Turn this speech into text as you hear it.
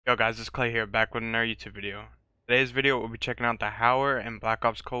Yo guys, it's Klay here, back with another YouTube video. Today's video we'll be checking out the Hauer and Black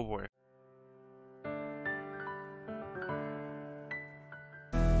Ops Cold War.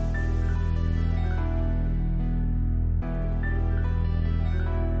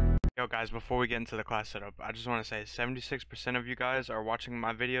 Yo guys, before we get into the class setup, I just want to say 76% of you guys are watching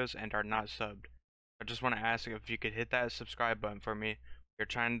my videos and are not subbed. I just want to ask if you could hit that subscribe button for me. We're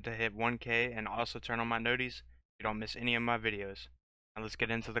trying to hit 1K and also turn on my noties so you don't miss any of my videos. Now let's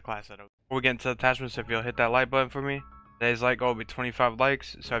get into the class setup. Before we get into the attachments, if you'll hit that like button for me. Today's like goal will be 25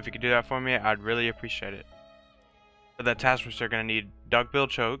 likes, so if you could do that for me, I'd really appreciate it. For the attachments, you're going to need duckbill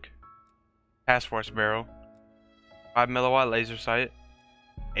choke, task force barrel, 5 milliwatt laser sight,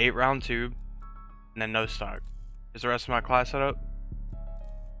 8 round tube, and then no stock. Here's the rest of my class setup. I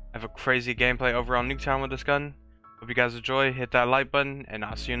have a crazy gameplay over on Nuketown with this gun. Hope you guys enjoy, hit that like button, and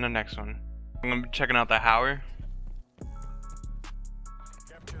I'll see you in the next one. I'm going to be checking out the Hauer.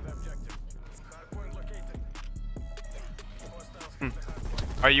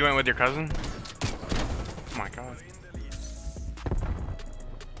 Oh, you went with your cousin? Oh my god.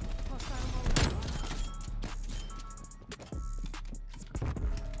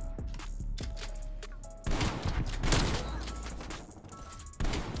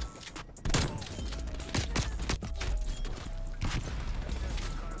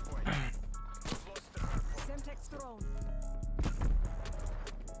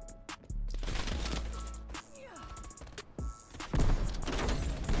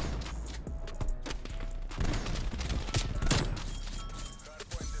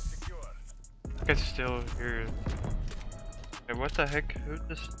 I can still hear. Hey, what the heck? Who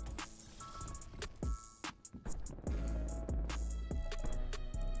just?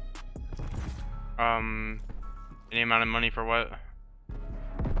 Any amount of money for what?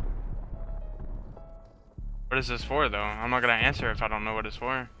 What is this for, though? I'm not gonna answer if I don't know what it's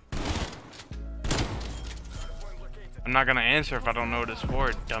for. I'm not gonna answer if I don't know what it's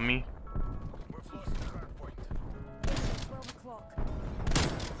for, dummy.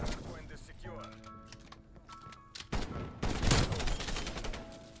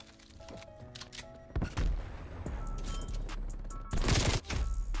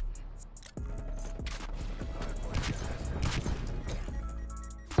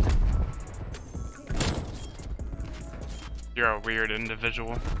 You're a weird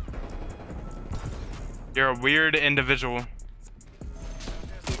individual. You're a weird individual.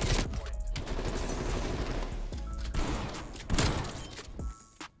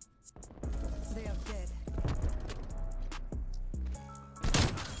 They are dead.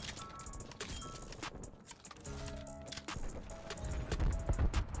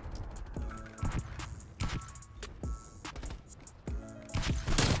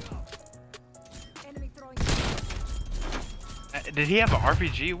 Enemy throwing. Did he have an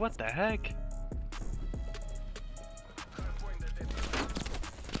RPG? What the heck?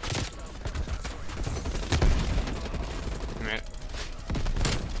 Man.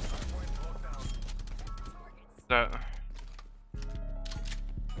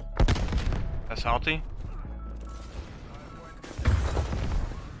 That's salty?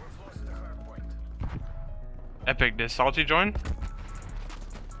 Epic, did Salty join?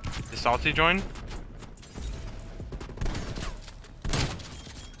 Did Salty join?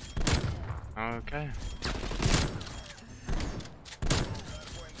 Okay.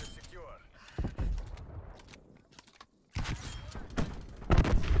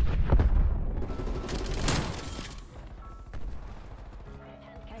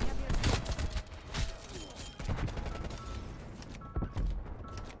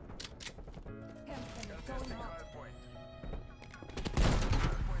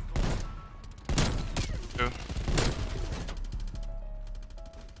 Two.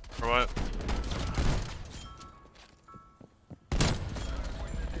 For what?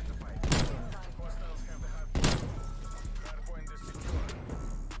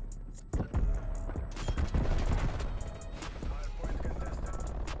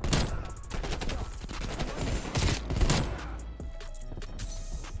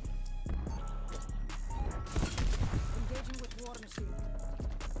 Engaging with war machine.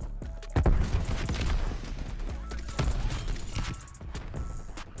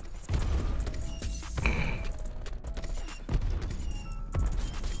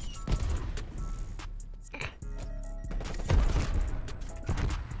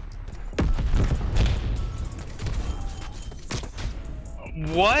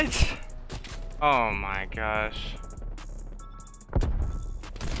 What? Oh my gosh.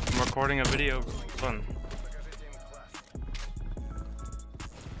 I'm recording a video. Fun.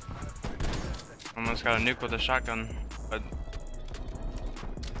 Almost got a nuke with a shotgun, but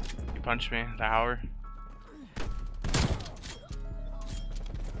punched me, the Hauer.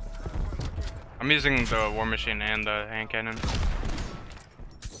 I'm using the war machine and the hand cannon.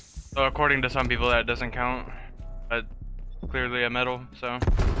 So according to some people that doesn't count, but clearly a medal, so.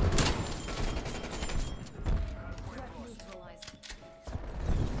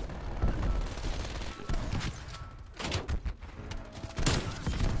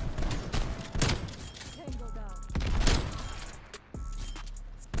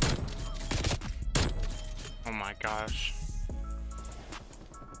 Oh my gosh.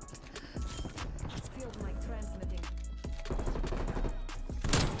 Field mic transmitting.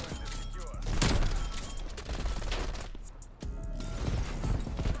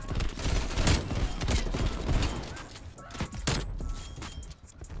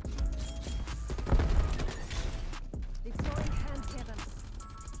 Deploying hand cannon.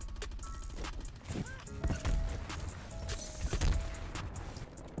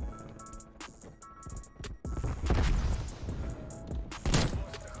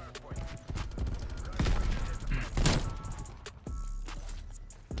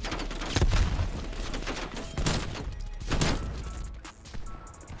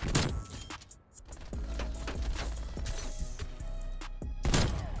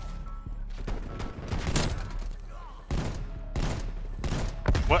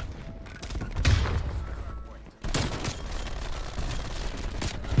 What?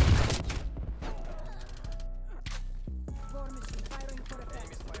 War machine firing for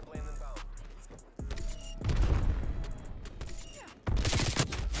effect.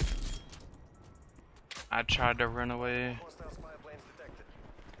 I tried to run away.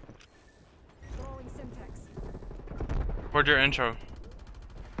 Throwing syntax. Where'd your intro?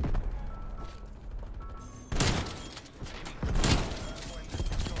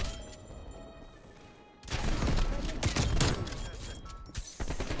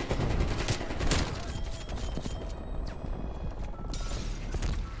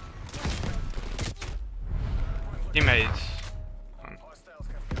 Teammates.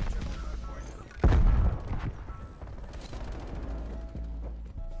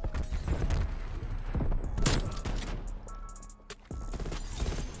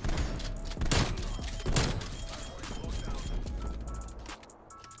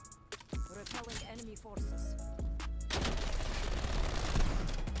 Repelling enemy forces.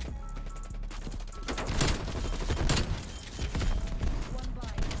 One by.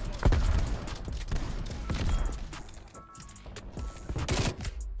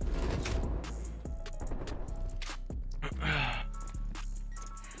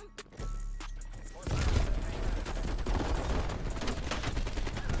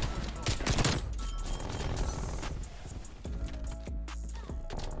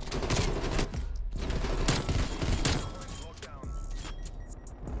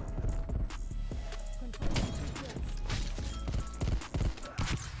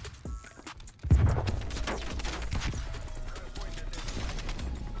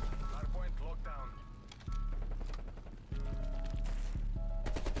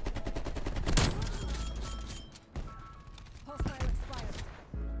 Hostile expired.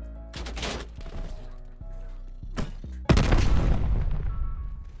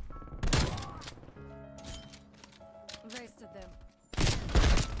 Wasted them.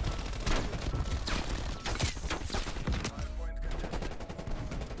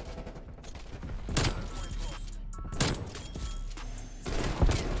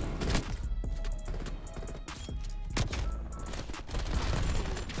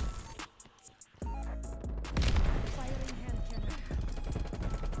 Firing hand cannon.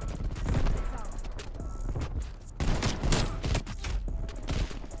 Syntax out.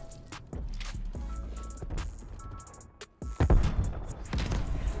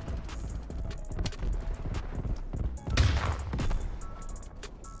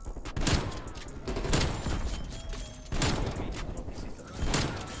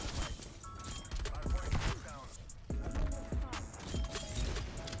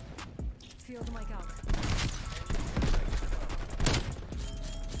 Field mic out.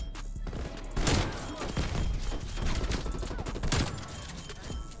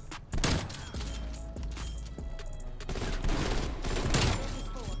 Focus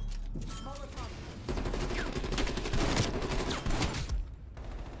forward. Molotov.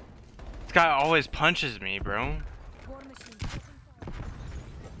 This guy always punches me, bro. War machine.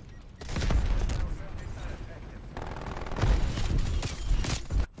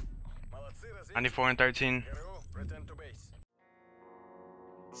 94 and 13.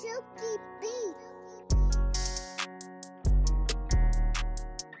 Chunky B.